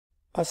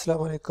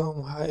Assalamu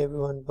alaikum. Hi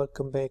everyone,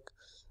 welcome back.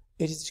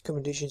 It is the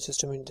recommendation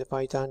system in the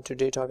Python.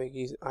 Today topic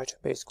is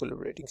item-based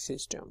collaborating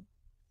system.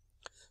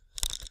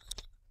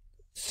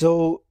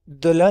 So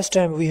the last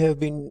time we have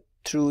been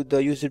through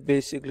the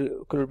user-based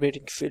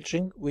collaborating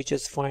filtering, where we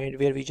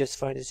just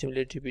find the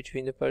similarity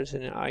between the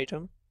person and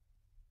item.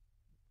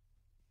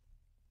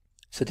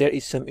 So there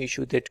is some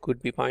issue that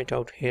could be pointed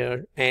out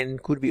here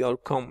and could be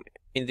overcome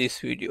in this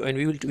video, and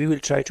we will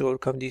try to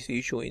overcome this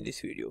issue in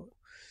this video.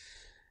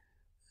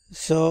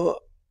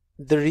 So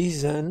the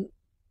reason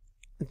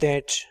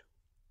that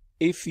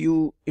if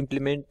you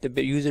implement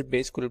the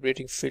user-based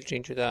collaborating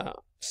filtering to the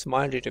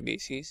small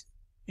databases,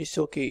 it's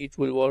okay, it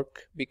will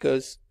work,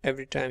 because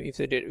every time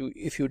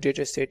if your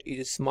data set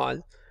is small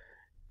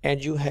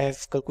and you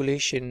have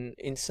calculation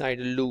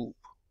inside a loop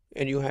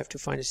and you have to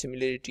find a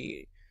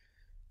similarity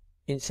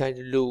inside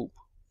the loop,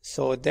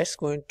 so that's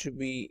going to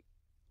be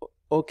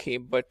okay.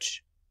 But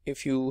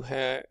if you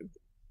have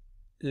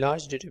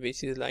large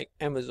databases like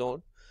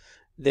Amazon,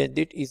 then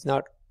it is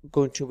not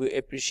going to be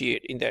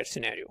appreciated in that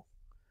scenario.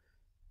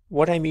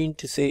 What I mean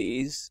to say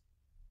is,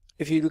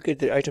 if you look at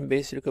the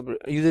item-based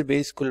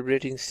user-based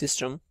collaborating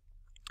system,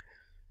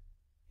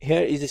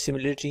 here is the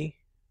similarity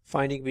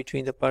finding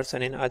between the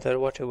person and other,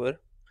 whatever.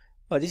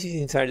 But this is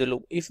inside the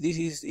loop. If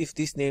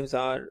these names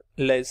are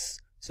less,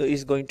 so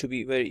it's going to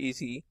be very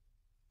easy.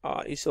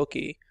 It's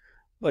okay.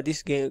 But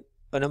this game,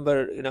 a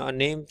number,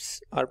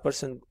 names or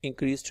person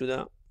increase to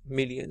the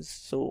millions.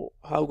 So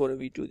how gonna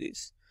we do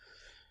this?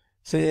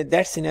 So in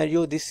that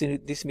scenario, this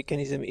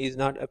mechanism is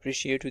not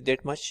appreciated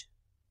that much,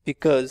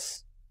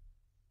 because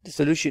the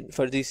solution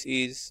for this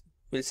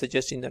we'll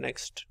suggest in the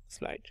next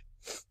slide.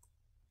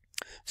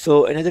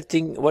 So another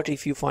thing, what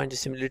if you find the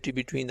similarity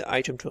between the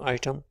item to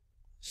item?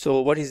 So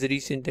what is the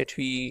reason that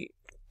we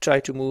try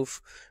to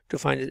move to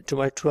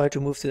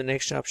move to the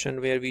next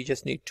option, where we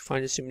just need to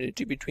find the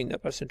similarity between the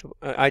person to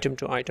item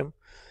to item?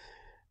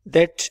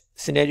 That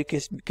scenario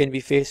can be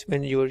faced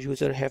when your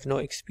user have no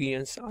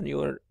experience on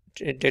your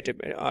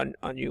database,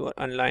 on your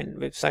online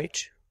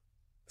website.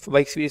 By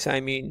experience, I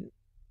mean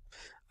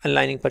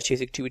aligning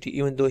purchase activity,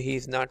 even though he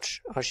is not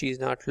or she is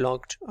not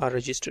logged or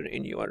registered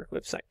in your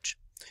website.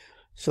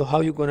 So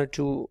how you gonna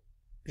to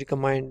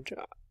recommend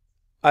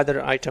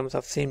other items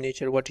of same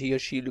nature, what he or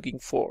she looking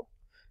for?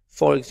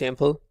 For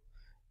example,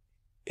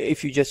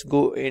 if you just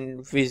go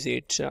and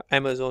visit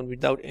Amazon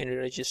without any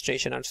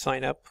registration or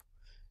sign up,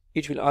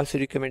 it will also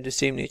recommend the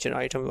same nature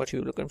item what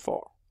you're looking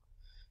for.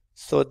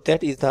 So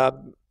that is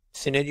the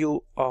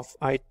scenario of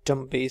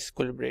item-based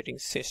collaborating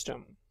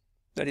system.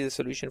 That is a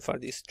solution for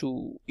these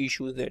two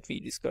issues that we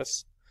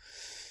discussed.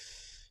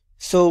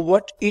 So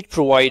what it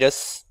provides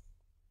us,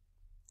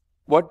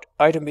 what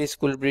item-based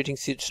collaborating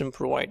system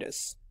provides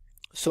us?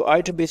 So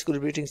item-based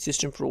collaborating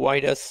system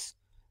provides us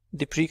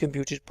the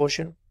pre-computed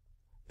portion.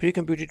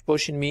 Pre-computed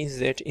portion means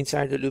that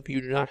inside the loop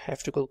you do not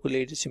have to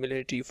calculate the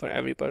similarity for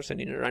every person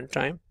in a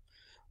runtime.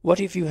 What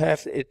if you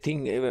have a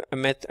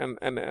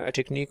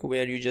technique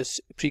where you just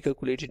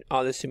pre-calculated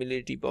all the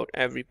similarity about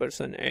every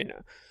person, and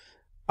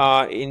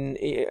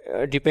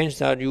depends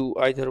that you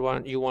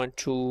want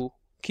to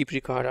keep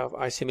record of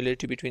a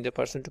similarity between the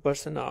person to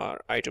person or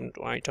item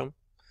to item.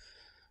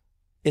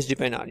 It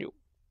depends on you,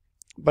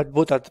 but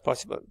both are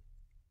possible.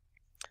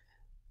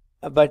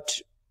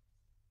 But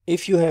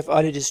if you have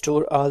already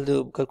stored all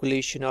the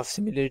calculation of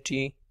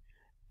similarity,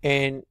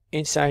 and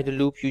inside the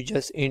loop you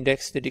just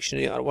index the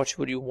dictionary or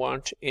whatever you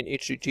want, and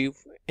it retrieve,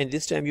 and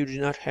this time you do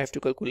not have to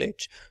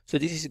calculate. So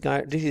this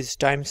is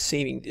time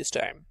saving. This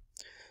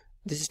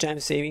is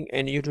time saving,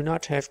 and you do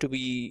not have to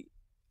be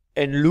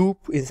and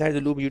loop inside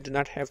the loop. You do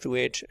not have to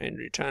wait and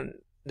return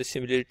the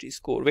similarity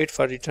score, wait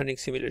for returning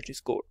similarity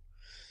score.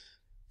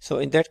 So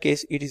in that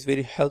case, it is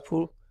very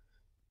helpful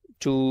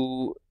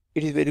to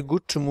it is very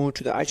good to move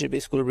to the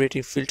item-based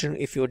collaborative filtering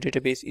if your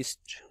database is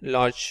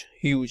large,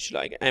 huge,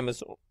 like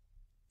Amazon.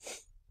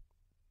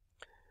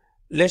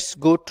 Let's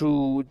go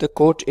to the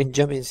code and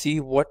jump and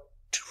see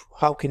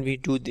how can we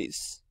do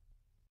this.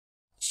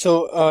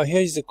 So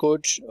here is the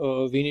code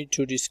we need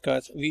to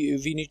discuss. We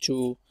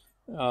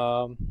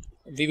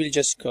will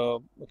just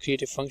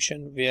create a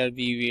function where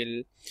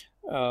we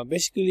will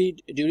basically,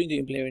 during the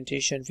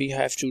implementation, we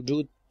have to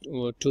do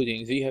two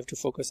things. We have to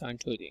focus on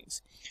two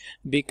things,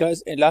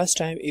 because last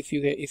time, if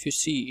you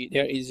see,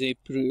 there is a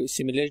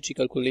similarity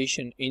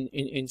calculation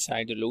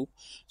inside the loop.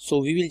 So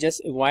we will just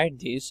avoid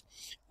this.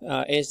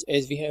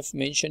 As we have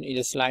mentioned in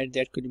the slide,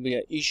 that could be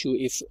an issue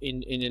if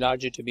in a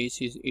large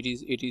databases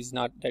it is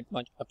not that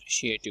much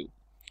appreciative.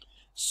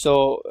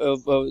 So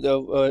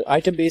the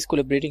item-based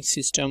collaborating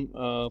system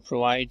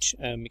provides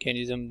a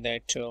mechanism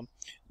that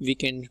we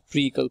can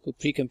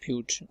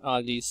pre-compute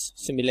all these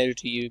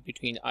similarity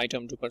between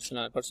item to person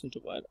or person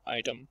to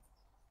item,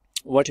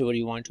 whatever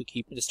you want to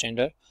keep the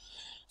standard.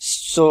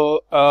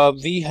 So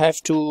we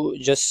have to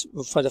just,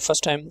 for the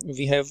first time,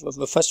 we have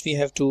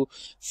to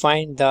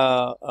find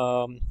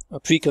the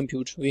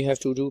pre-compute. We have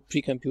to do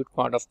pre-compute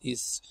part of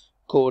this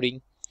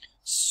coding.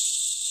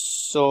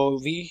 So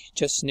we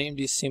just name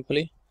this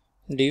simply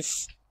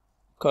diff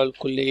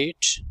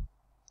calculate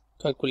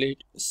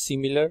calculate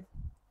similar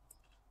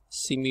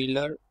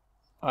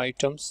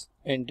items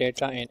and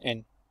data and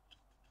n.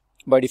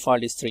 By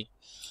default is 3.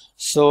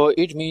 So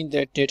it means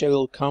that data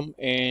will come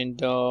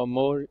and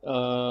more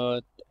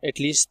at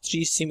least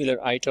 3 similar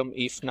item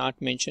if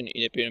not mentioned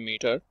in the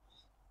parameter.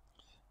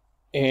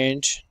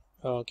 And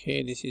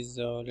okay, this is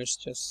let's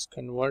just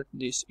convert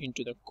this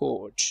into the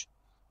code.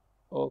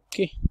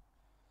 Okay,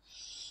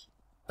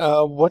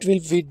 what will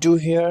we do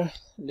here?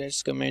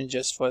 Let's comment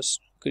just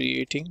first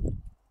creating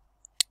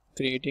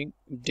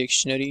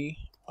dictionary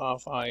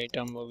of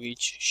item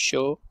which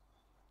show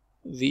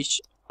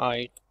which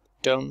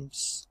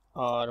items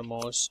are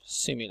most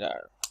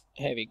similar.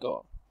 Here we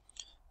go.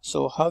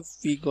 So how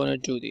we gonna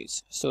do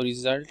this? So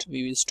result,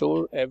 we will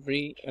store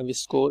every we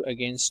score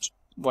against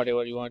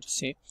whatever you want to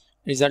say.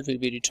 Result will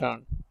be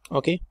returned.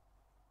 Okay.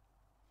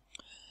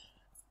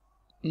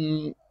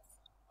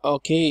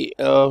 Okay,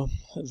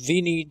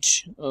 we need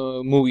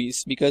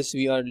movies because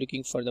we are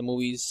looking for the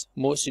movies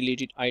most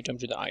related item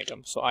to the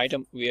item. So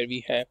item where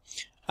we have,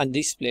 and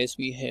this place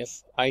we have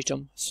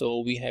item, so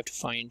we have to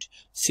find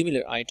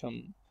similar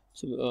item.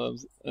 So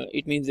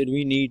it means that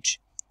we need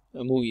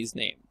a movie's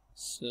name.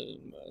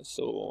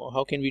 So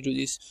how can we do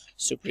this?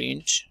 So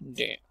print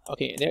data.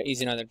 Okay, there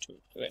is another tool.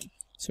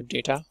 So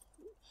data.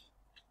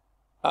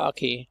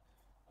 Okay.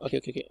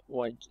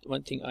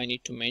 One thing I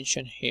need to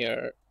mention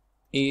here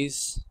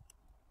is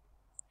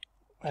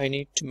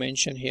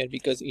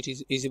because it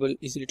is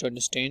easily to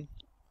understand.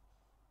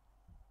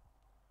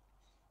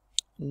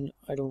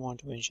 I don't want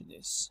to mention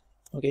this.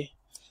 Okay,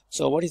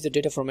 so what is the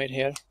data format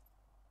here?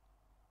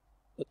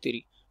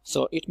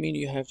 So it means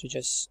you have to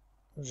just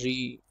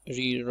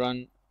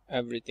rerun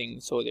everything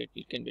so that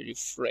it can be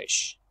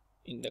refreshed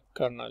in the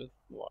kernel.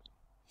 What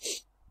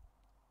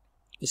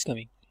is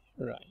coming,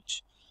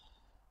 right?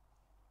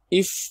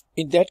 If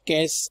in that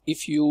case,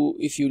 if you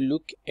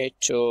look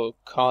at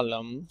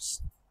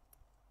columns,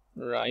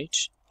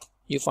 right,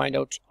 you find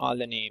out all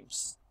the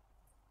names.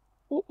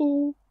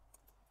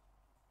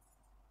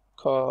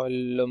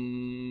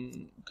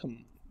 Column,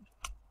 come,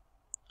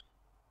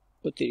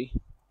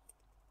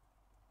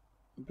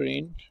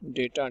 print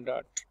data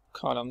dot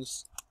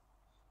columns.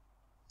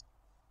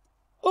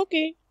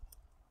 Okay,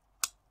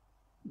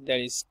 that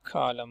is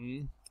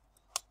column.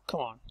 Come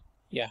on,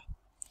 yeah.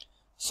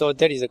 So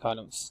that is the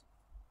columns.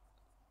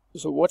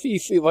 So what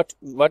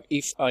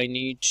if I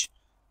need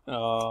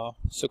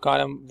so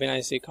column, when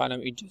I say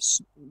column, it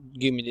just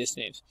give me these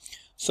names.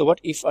 So what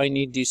if I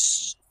need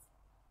these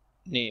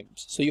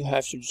names? So you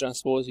have to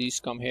transpose these,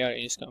 come here and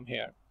these come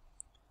here.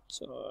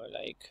 So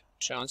like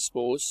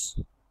transpose,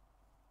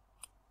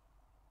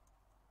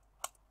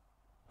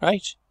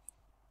 right?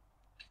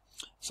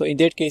 So in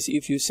that case,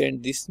 if you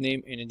send this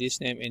name and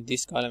this name and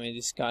this column and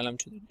this column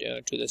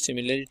to the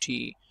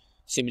similarity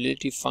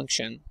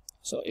function,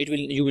 so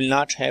you will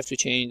not have to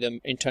change the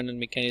internal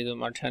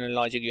mechanism or internal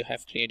logic you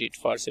have created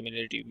for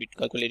similarity,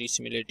 calculating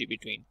similarity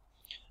between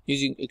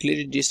using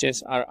Euclidean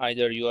distance, or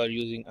either you are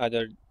using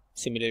other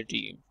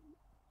similarity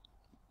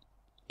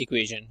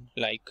equation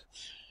like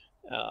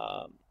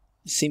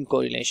sim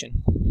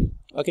correlation.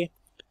 Okay,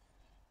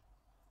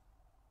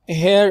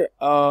 here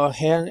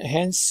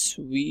hence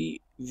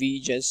we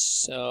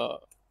just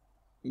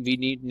we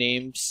need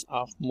names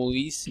of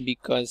movies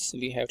because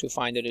we have to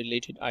find the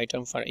related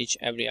item for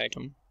every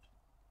item.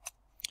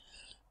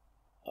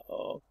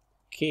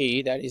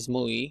 Okay, that is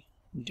movie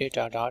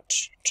data dot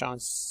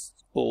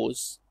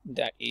transpose,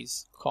 that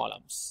is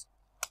columns.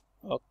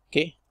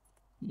 Okay,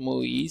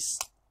 movies.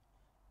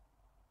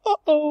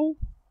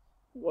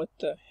 What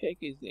the heck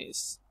is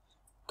this?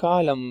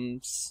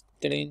 Columns.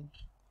 Okay,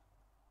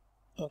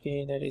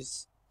 that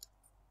is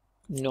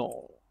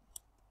no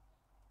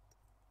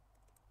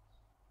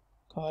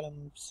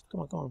columns.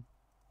 Come on,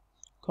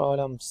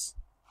 columns.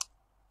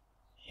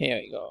 Here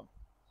we go.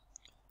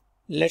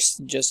 Let's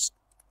just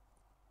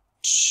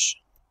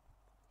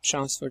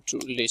transfer to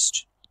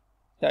list.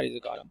 That is a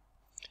column.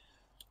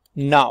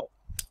 Now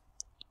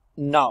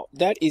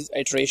that is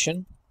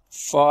iteration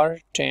for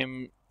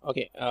term.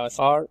 Okay,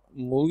 for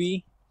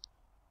movie,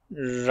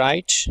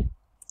 right,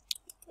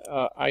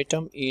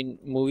 item in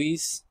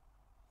movies,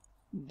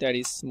 that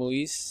is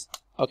movies.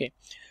 Okay,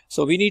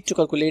 so we need to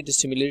calculate the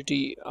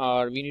similarity,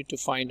 or we need to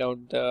find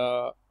out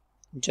the,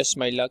 just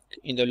my luck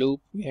in the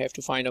loop, we have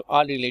to find out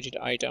all related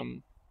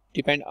item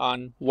depend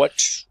on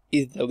what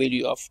is the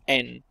value of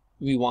n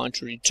we want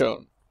to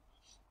return.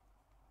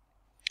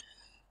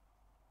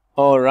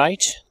 All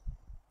right.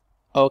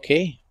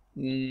 Okay.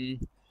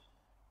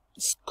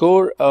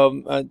 Score.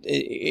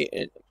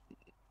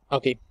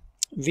 Okay,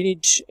 we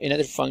need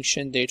another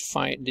function that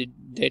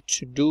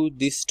do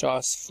this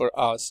task for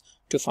us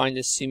to find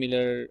the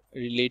similar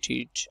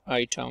related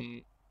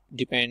item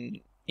depend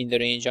in the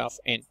range of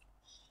n.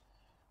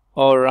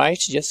 All right,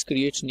 just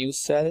create new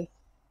cell.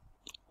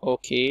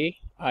 Okay,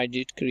 I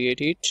did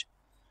create it.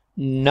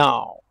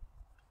 Now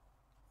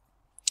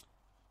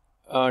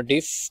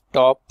diff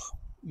top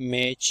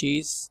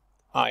matches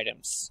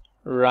items,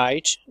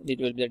 right? It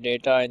will be the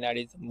data, and that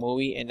is the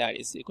movie, and that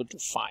is equal to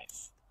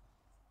 5.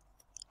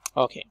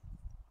 Okay,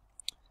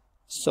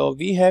 So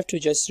we have to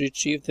just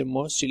retrieve the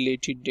most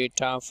related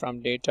data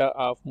from data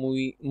of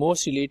movie,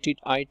 most related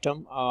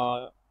item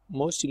to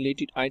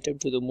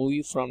the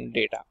movie from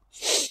data.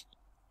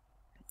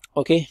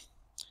 Okay.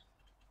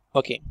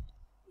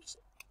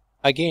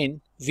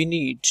 Again, we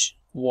need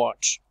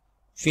what?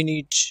 We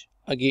need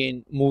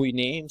again movie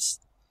names.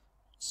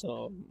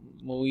 So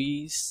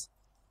movies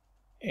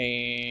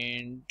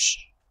and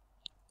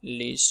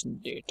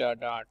list data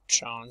dot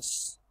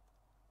transpose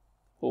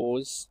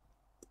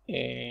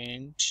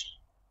and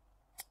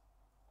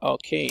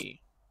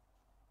okay,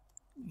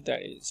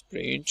 that is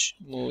print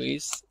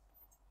movies.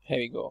 Here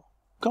we go.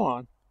 Come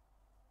on.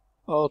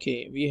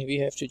 Okay, we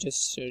have to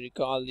just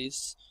recall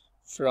this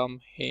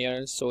from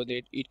here so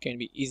that it can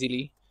be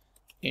easily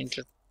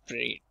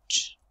interpret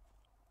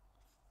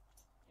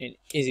and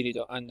easily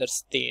to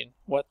understand.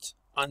 What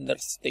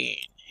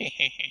understand?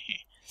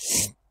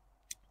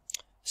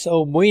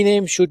 So movie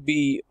name should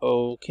be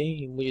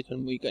okay. मुझे तो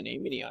movie का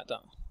name ही नहीं आता.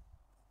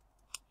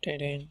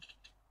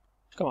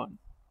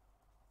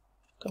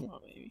 Come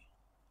on, baby.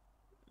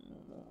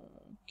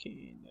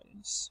 Okay, that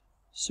is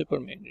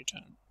Superman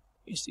Return.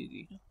 It's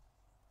easy.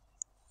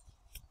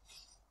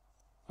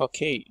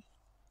 Okay,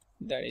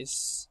 that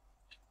is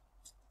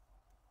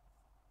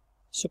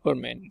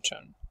Superman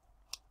Return.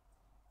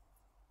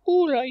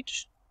 All right.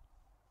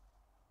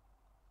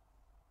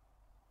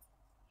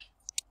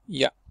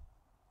 Yeah.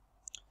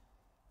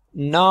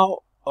 Now,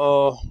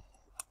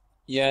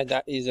 yeah,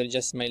 that is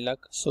just my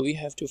luck. So we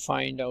have to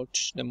find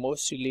out the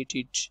most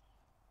related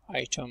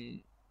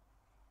item.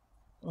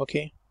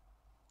 Okay,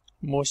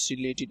 most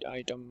related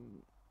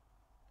item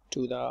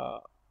to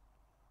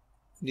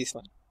this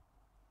one.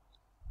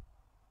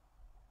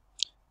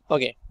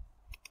 Okay.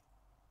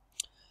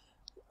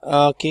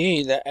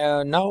 Okay.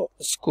 Now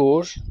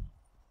score.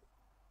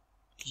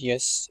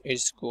 Yes,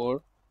 it's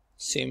score,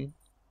 sim,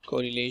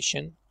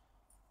 correlation,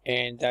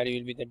 and that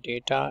will be the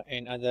data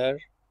and other.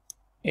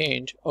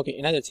 And okay,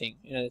 another thing.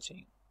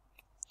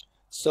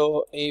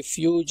 So if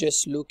you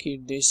just look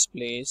at this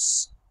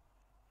place,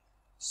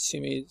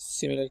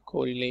 similar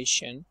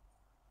correlation,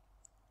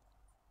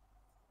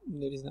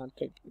 there is not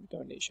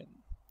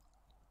correlation.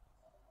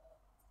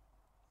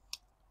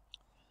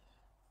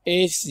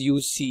 If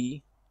you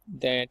see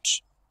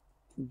that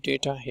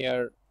data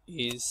here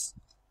is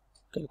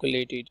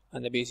calculated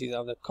on the basis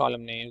of the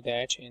column name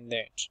that and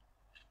that.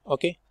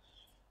 Okay,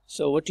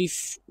 so what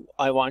if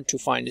I want to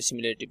find the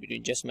similarity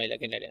between just my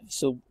luck and that?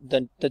 So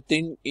the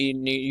thing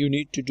you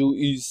need to do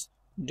is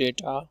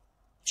data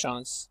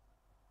transpose.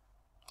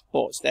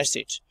 That's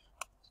it.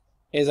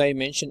 As I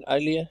mentioned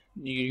earlier,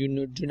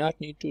 you do not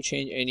need to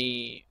change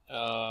any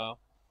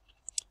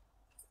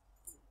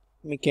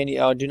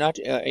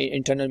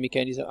internal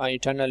mechanism or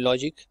internal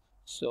logic.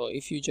 So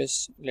if you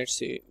just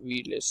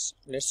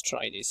let's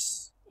try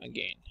this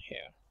again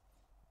here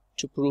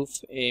to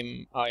prove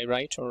am I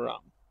right or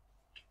wrong.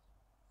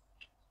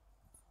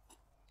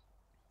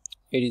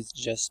 It is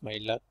just my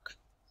luck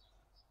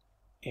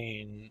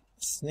and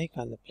snake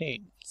on the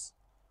plains.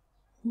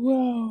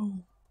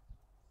 Wow.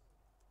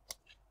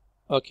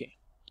 Okay,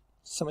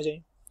 समझ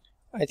आए?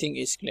 I think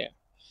it's clear.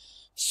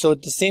 So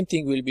the same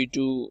thing we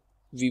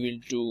will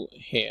do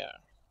here.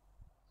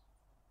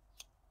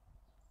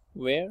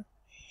 Where?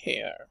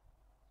 Here.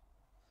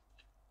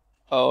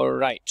 All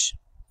right.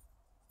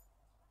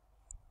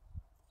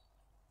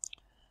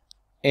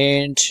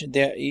 And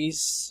there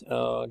is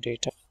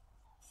data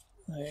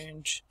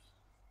and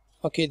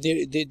okay,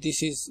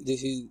 this is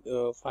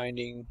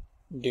finding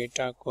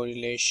data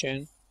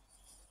correlation,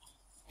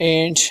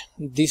 and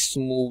this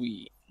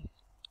movie,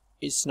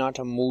 it's not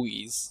a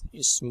movies,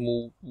 it's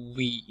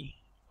movie.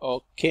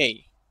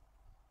 Okay,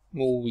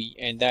 movie,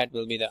 and that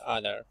will be the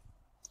other.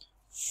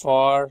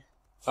 For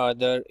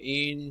other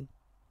in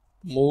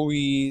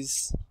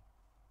movies,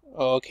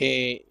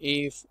 okay,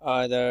 if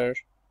other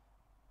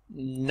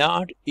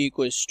not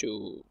equals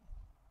to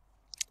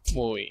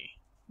movie,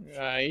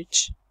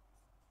 right?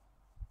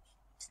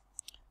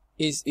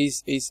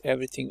 Is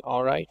everything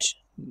all right?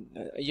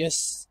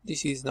 Yes,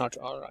 this is not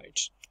all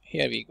right.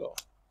 Here we go.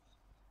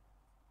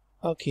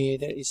 Okay,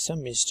 there is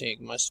some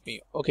mistake, must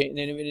be. Okay,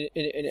 then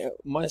it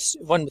must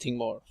one thing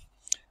more.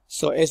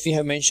 So as we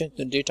have mentioned,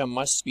 the data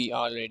must be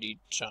already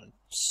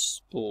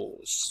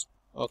transposed.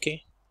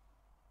 Okay,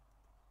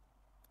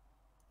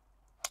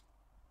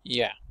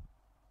 yeah.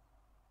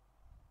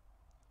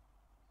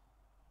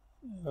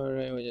 All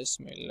right, well, just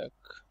my luck.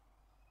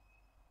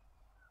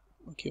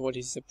 Okay, what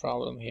is the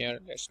problem here?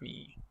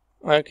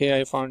 Okay,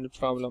 I found the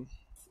problem.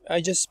 I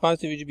just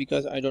paused the video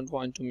because I don't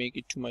want to make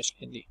it too much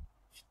lengthy.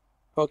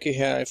 Okay,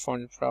 here I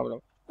found the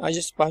problem. I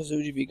just paused the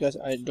video because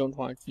I don't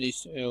want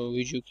this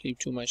video clip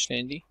too much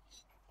lengthy.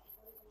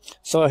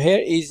 So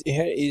here is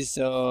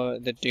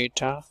the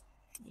data,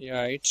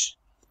 right,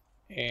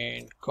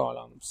 and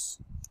columns.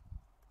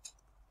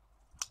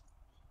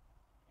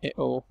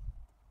 Oh,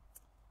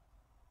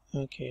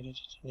 okay.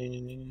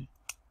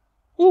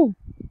 Ooh,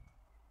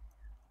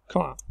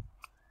 come on.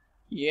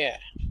 Yeah.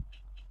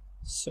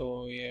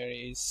 So here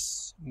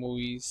is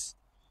movies.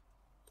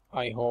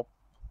 I hope